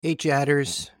Hey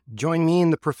chatters, join me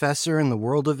and the professor in the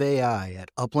world of AI at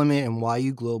UpLimit and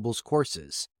YU Global's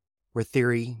courses, where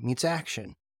theory meets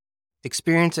action.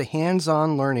 Experience a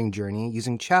hands-on learning journey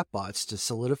using chatbots to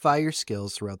solidify your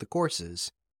skills throughout the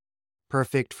courses.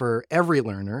 Perfect for every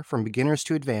learner, from beginners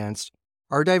to advanced,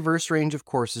 our diverse range of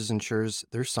courses ensures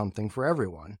there's something for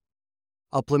everyone.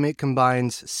 UpLimit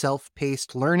combines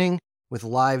self-paced learning with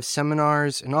live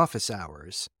seminars and office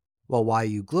hours, while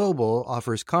YU Global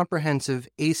offers comprehensive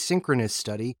asynchronous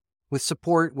study with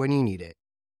support when you need it.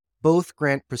 Both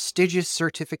grant prestigious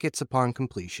certificates upon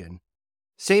completion.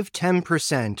 Save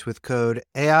 10% with code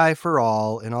AI for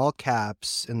all in all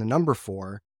caps and the number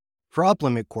 4 for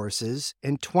UpLimit courses,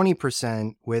 and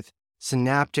 20% with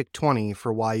Synaptic 20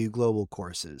 for YU Global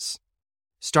courses.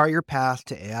 Start your path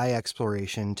to AI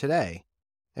exploration today.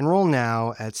 Enroll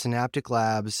now at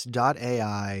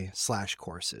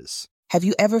synapticlabs.ai/courses. Have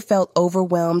you ever felt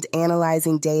overwhelmed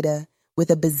analyzing data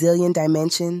with a bazillion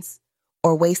dimensions,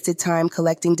 or wasted time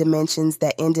collecting dimensions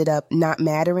that ended up not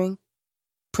mattering?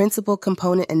 Principal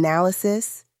Component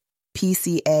Analysis,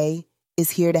 PCA,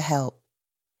 is here to help.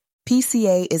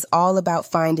 PCA is all about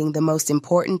finding the most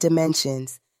important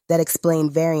dimensions that explain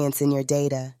variance in your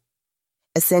data,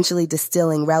 essentially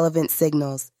distilling relevant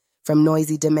signals from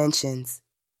noisy dimensions.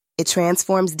 It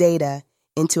transforms data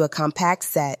into a compact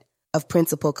set of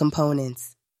principal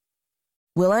components.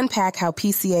 We'll unpack how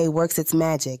PCA works its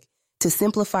magic to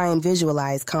simplify and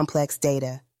visualize complex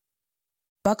data.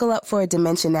 Buckle up for a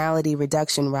dimensionality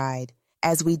reduction ride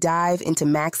as we dive into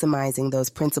maximizing those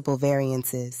principal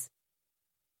variances.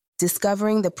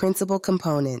 Discovering the principal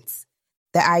components.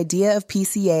 The idea of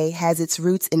PCA has its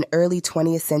roots in early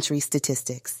 20th century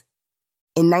statistics.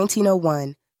 In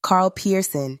 1901, Carl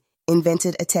Pearson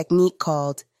invented a technique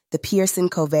called the Pearson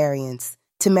covariance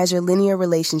to measure linear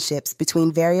relationships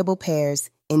between variable pairs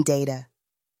in data.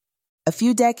 A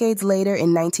few decades later,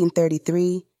 in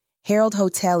 1933, Harold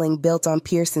Hotelling built on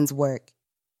Pearson's work.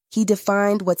 He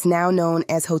defined what's now known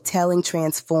as Hotelling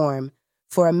transform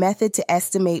for a method to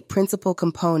estimate principal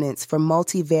components for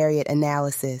multivariate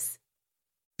analysis.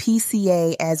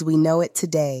 PCA, as we know it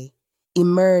today,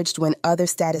 emerged when other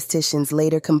statisticians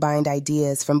later combined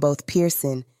ideas from both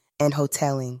Pearson and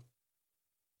Hotelling.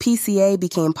 PCA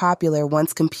became popular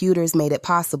once computers made it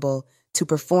possible to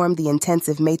perform the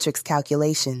intensive matrix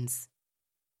calculations.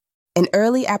 An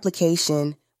early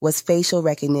application was facial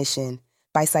recognition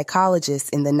by psychologists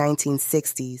in the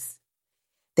 1960s.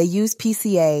 They used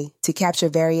PCA to capture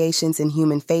variations in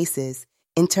human faces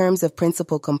in terms of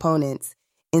principal components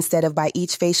instead of by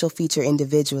each facial feature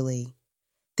individually.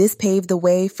 This paved the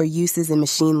way for uses in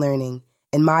machine learning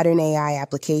and modern AI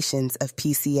applications of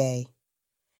PCA.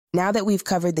 Now that we've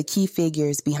covered the key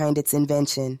figures behind its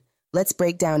invention, let's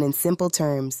break down in simple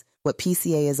terms what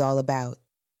PCA is all about.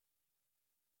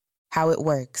 How it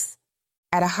works.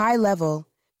 At a high level,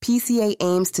 PCA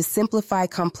aims to simplify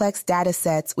complex data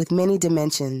sets with many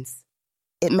dimensions.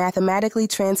 It mathematically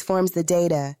transforms the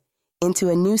data into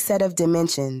a new set of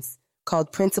dimensions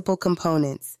called principal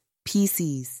components,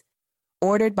 PCs,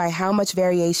 ordered by how much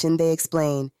variation they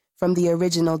explain from the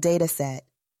original data set.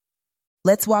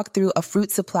 Let's walk through a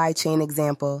fruit supply chain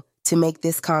example to make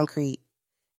this concrete.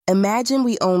 Imagine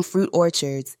we own fruit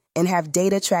orchards and have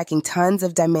data tracking tons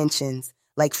of dimensions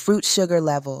like fruit sugar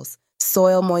levels,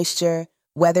 soil moisture,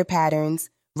 weather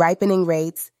patterns, ripening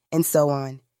rates, and so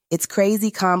on. It's crazy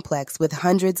complex with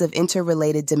hundreds of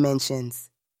interrelated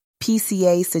dimensions.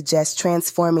 PCA suggests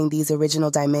transforming these original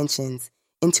dimensions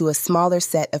into a smaller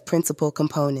set of principal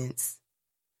components.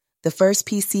 The first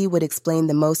PC would explain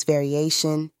the most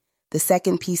variation, the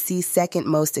second PC second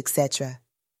most, etc.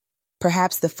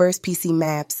 Perhaps the first PC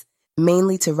maps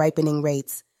mainly to ripening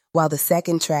rates, while the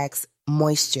second tracks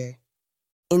moisture.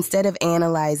 Instead of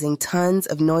analyzing tons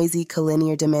of noisy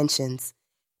collinear dimensions,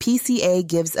 PCA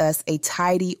gives us a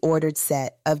tidy, ordered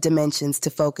set of dimensions to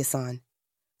focus on.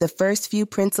 The first few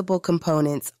principal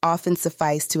components often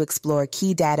suffice to explore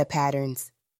key data patterns.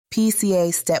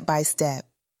 PCA step by step.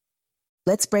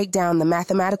 Let's break down the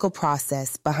mathematical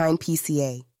process behind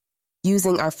PCA.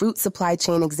 Using our fruit supply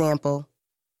chain example,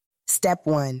 Step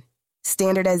 1.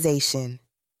 Standardization.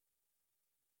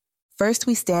 First,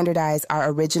 we standardize our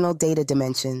original data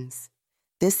dimensions.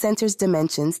 This centers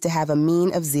dimensions to have a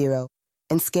mean of 0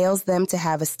 and scales them to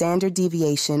have a standard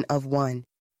deviation of 1.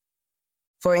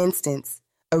 For instance,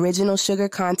 original sugar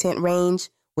content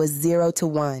range was 0 to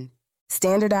 1.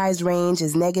 Standardized range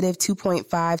is negative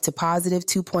 2.5 to positive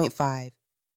 2.5.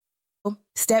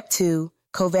 Step 2.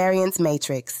 Covariance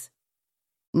matrix.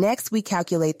 Next, we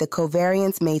calculate the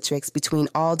covariance matrix between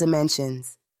all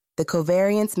dimensions. The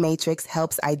covariance matrix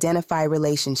helps identify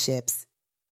relationships.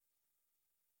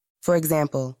 For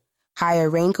example, higher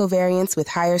rain covariance with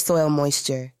higher soil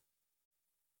moisture.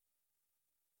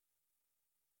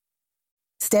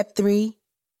 Step 3.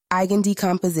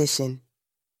 Eigendecomposition.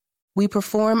 We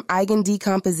perform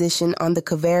eigendecomposition on the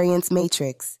covariance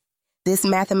matrix. This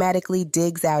mathematically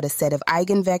digs out a set of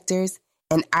eigenvectors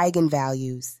and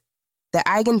eigenvalues. The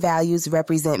eigenvalues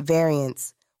represent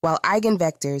variance, while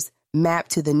eigenvectors map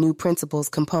to the new principle's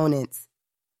components.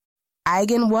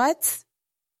 Eigen what?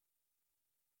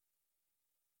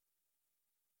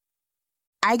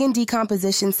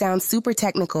 Eigendecomposition sounds super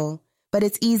technical, but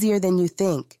it's easier than you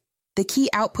think. The key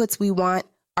outputs we want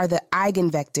are the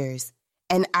eigenvectors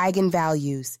and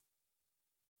eigenvalues.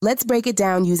 Let's break it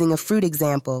down using a fruit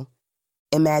example.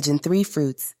 Imagine 3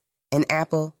 fruits, an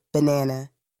apple, banana,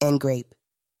 and grape.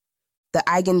 The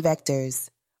eigenvectors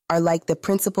are like the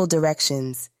principal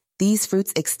directions these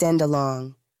fruits extend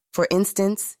along. For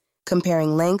instance,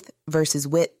 comparing length versus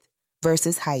width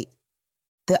versus height.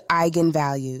 The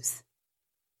eigenvalues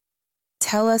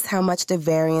tell us how much the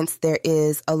variance there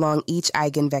is along each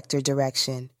eigenvector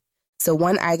direction. So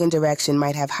one eigendirection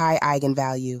might have high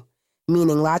eigenvalue,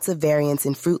 meaning lots of variance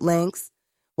in fruit lengths,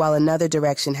 while another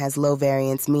direction has low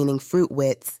variance, meaning fruit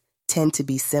widths tend to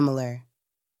be similar.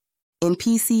 In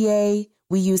PCA,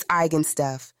 we use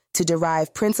eigenstuff to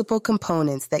derive principal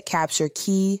components that capture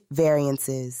key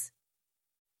variances.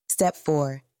 Step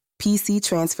 4. PC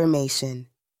transformation.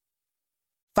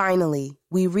 Finally,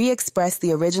 we re-express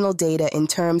the original data in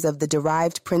terms of the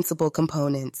derived principal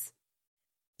components.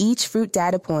 Each fruit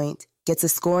data point gets a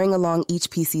scoring along each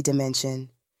PC dimension.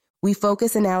 We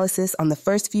focus analysis on the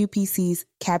first few PCs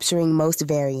capturing most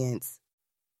variance.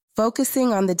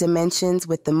 Focusing on the dimensions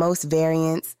with the most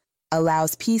variance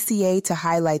allows PCA to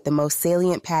highlight the most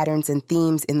salient patterns and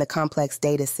themes in the complex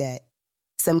dataset.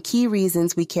 Some key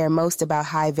reasons we care most about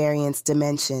high variance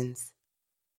dimensions.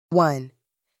 1.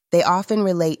 They often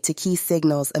relate to key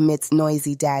signals amidst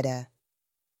noisy data.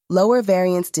 Lower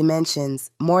variance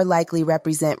dimensions more likely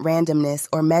represent randomness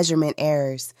or measurement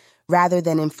errors rather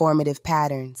than informative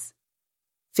patterns.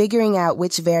 Figuring out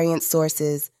which variance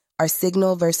sources are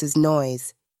signal versus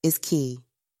noise is key.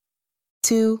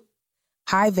 2.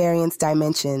 High variance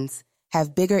dimensions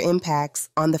have bigger impacts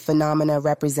on the phenomena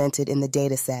represented in the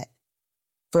dataset.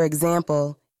 For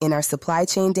example, in our supply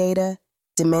chain data,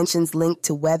 dimensions linked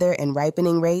to weather and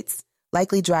ripening rates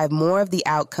likely drive more of the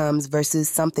outcomes versus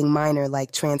something minor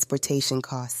like transportation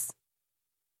costs.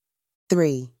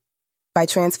 3. By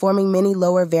transforming many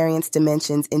lower variance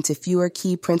dimensions into fewer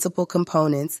key principal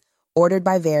components ordered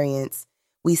by variance,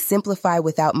 we simplify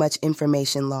without much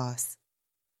information loss.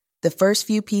 The first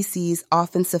few PCs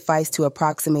often suffice to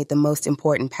approximate the most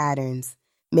important patterns,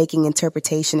 making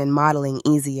interpretation and modeling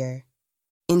easier.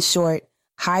 In short,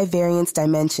 high variance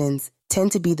dimensions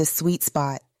tend to be the sweet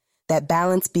spot that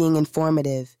balance being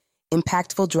informative,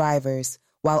 impactful drivers,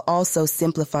 while also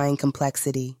simplifying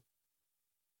complexity.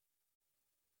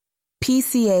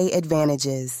 PCA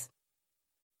advantages.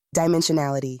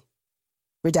 Dimensionality.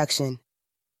 Reduction.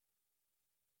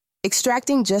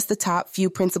 Extracting just the top few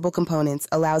principal components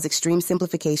allows extreme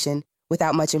simplification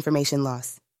without much information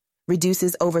loss.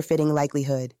 Reduces overfitting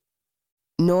likelihood.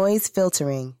 Noise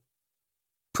filtering.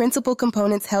 Principal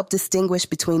components help distinguish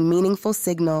between meaningful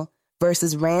signal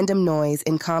versus random noise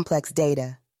in complex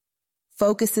data.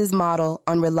 Focuses model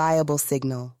on reliable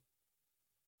signal.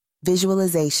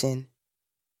 Visualization.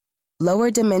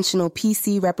 Lower dimensional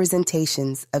PC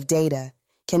representations of data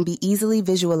can be easily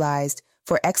visualized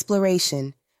for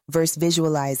exploration versus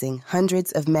visualizing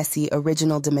hundreds of messy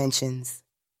original dimensions.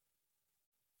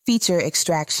 Feature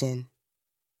extraction.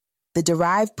 The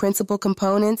derived principal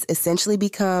components essentially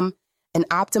become an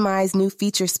optimized new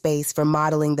feature space for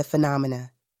modeling the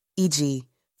phenomena, e.g.,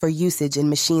 for usage in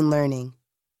machine learning.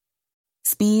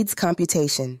 Speeds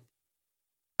computation.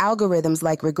 Algorithms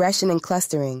like regression and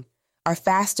clustering are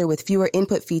faster with fewer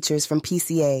input features from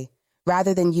PCA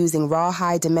rather than using raw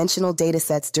high-dimensional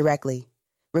datasets directly.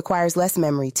 Requires less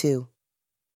memory, too.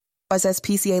 Possess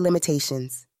PCA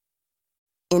limitations.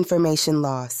 Information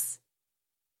loss.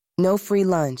 No free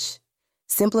lunch.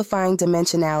 Simplifying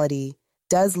dimensionality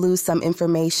does lose some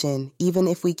information even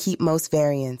if we keep most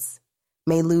variance.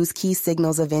 May lose key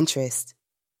signals of interest.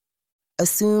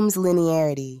 Assumes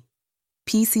linearity.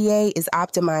 PCA is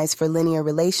optimized for linear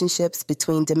relationships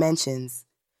between dimensions.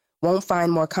 Won't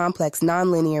find more complex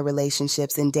nonlinear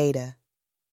relationships in data.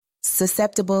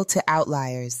 Susceptible to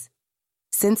outliers.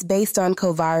 Since based on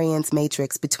covariance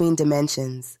matrix between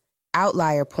dimensions,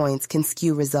 outlier points can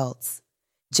skew results.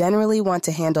 Generally want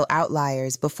to handle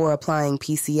outliers before applying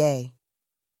PCA.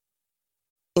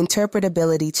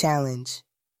 Interpretability challenge.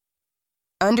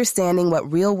 Understanding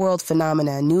what real-world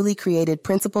phenomena newly created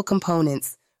principal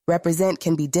components represent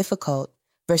can be difficult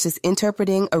versus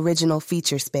interpreting original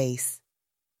feature space.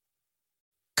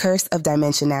 Curse of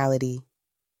dimensionality.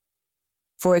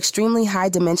 For extremely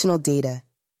high-dimensional data,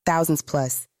 thousands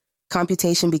plus,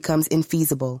 computation becomes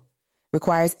infeasible,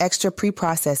 requires extra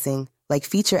pre-processing like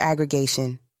feature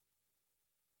aggregation.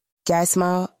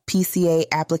 GASMA PCA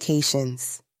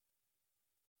applications.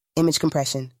 Image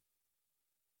compression.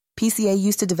 PCA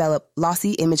used to develop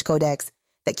lossy image codecs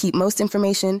that keep most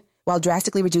information while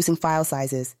drastically reducing file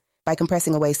sizes by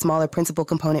compressing away smaller principal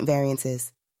component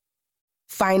variances.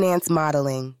 Finance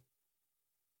modeling.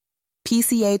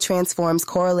 PCA transforms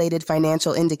correlated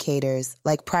financial indicators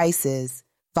like prices,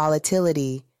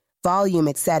 volatility, volume,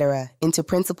 etc. into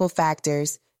principal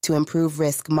factors to improve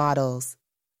risk models.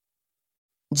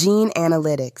 Gene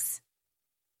analytics.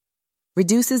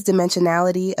 Reduces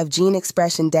dimensionality of gene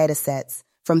expression datasets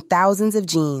from thousands of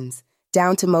genes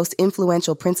down to most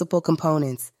influential principal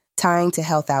components tying to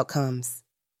health outcomes.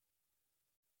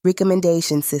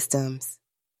 Recommendation systems.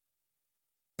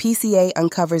 PCA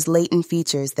uncovers latent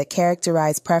features that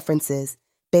characterize preferences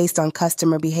based on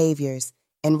customer behaviors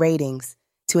and ratings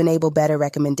to enable better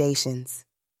recommendations.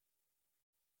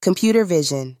 Computer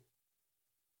vision.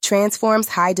 Transforms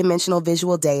high-dimensional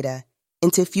visual data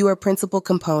into fewer principal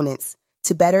components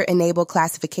to better enable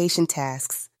classification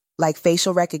tasks like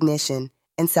facial recognition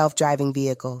and self-driving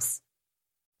vehicles.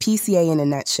 PCA in a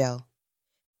nutshell.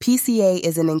 PCA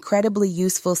is an incredibly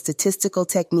useful statistical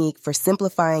technique for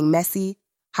simplifying messy,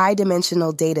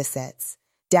 high-dimensional data sets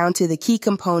down to the key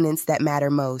components that matter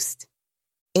most.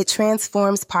 It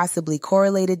transforms possibly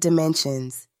correlated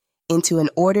dimensions into an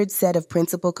ordered set of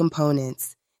principal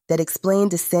components that explain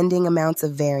descending amounts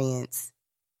of variance.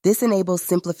 This enables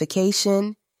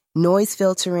simplification, noise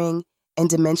filtering, and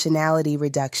dimensionality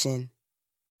reduction.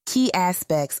 Key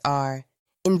aspects are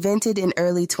invented in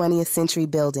early 20th century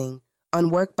building on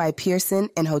work by Pearson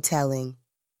and Hotelling.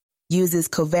 Uses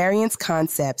covariance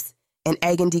concepts and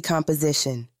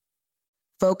eigendecomposition.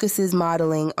 Focuses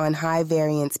modeling on high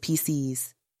variance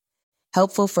PCs.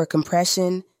 Helpful for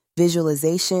compression,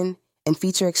 visualization, and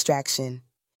feature extraction.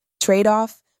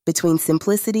 Trade-off between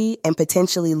simplicity and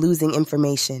potentially losing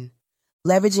information.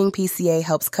 Leveraging PCA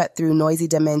helps cut through noisy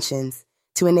dimensions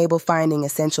to enable finding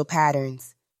essential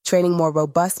patterns, training more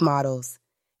robust models,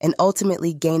 and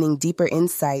ultimately gaining deeper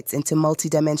insights into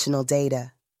multidimensional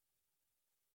data.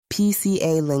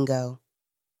 PCA lingo.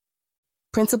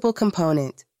 Principal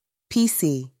component,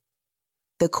 PC.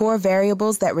 The core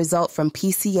variables that result from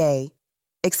PCA,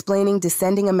 explaining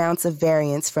descending amounts of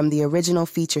variance from the original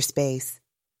feature space.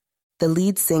 The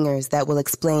lead singers that will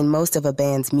explain most of a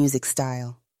band's music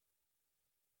style.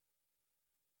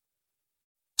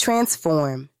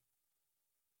 Transform.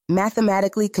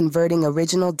 Mathematically converting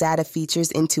original data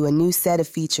features into a new set of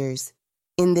features,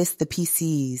 in this the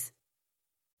PCs.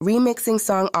 Remixing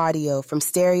song audio from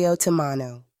stereo to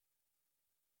mono.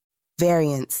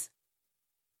 Variance.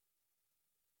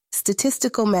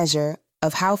 Statistical measure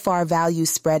of how far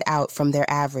values spread out from their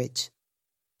average.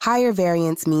 Higher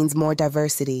variance means more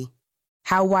diversity.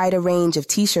 How wide a range of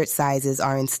t-shirt sizes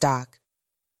are in stock.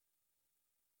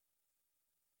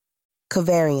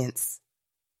 Covariance.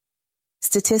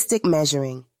 Statistic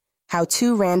measuring how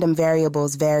two random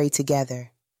variables vary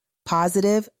together.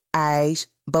 Positive,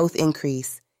 both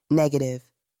increase. Negative,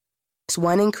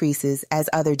 one increases as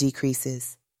other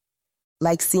decreases.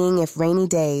 Like seeing if rainy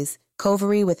days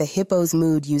covery with a hippo's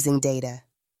mood using data.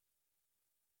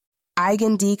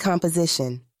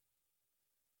 Eigendecomposition.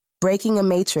 Breaking a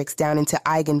matrix down into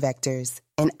eigenvectors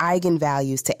and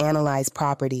eigenvalues to analyze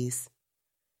properties.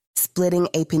 Splitting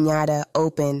a piñata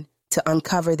open to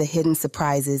uncover the hidden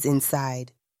surprises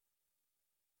inside.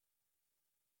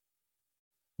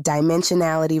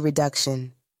 Dimensionality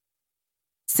reduction.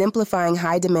 Simplifying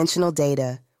high-dimensional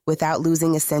data without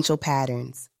losing essential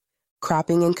patterns.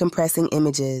 Cropping and compressing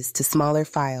images to smaller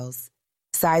files,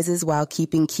 sizes while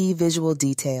keeping key visual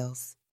details.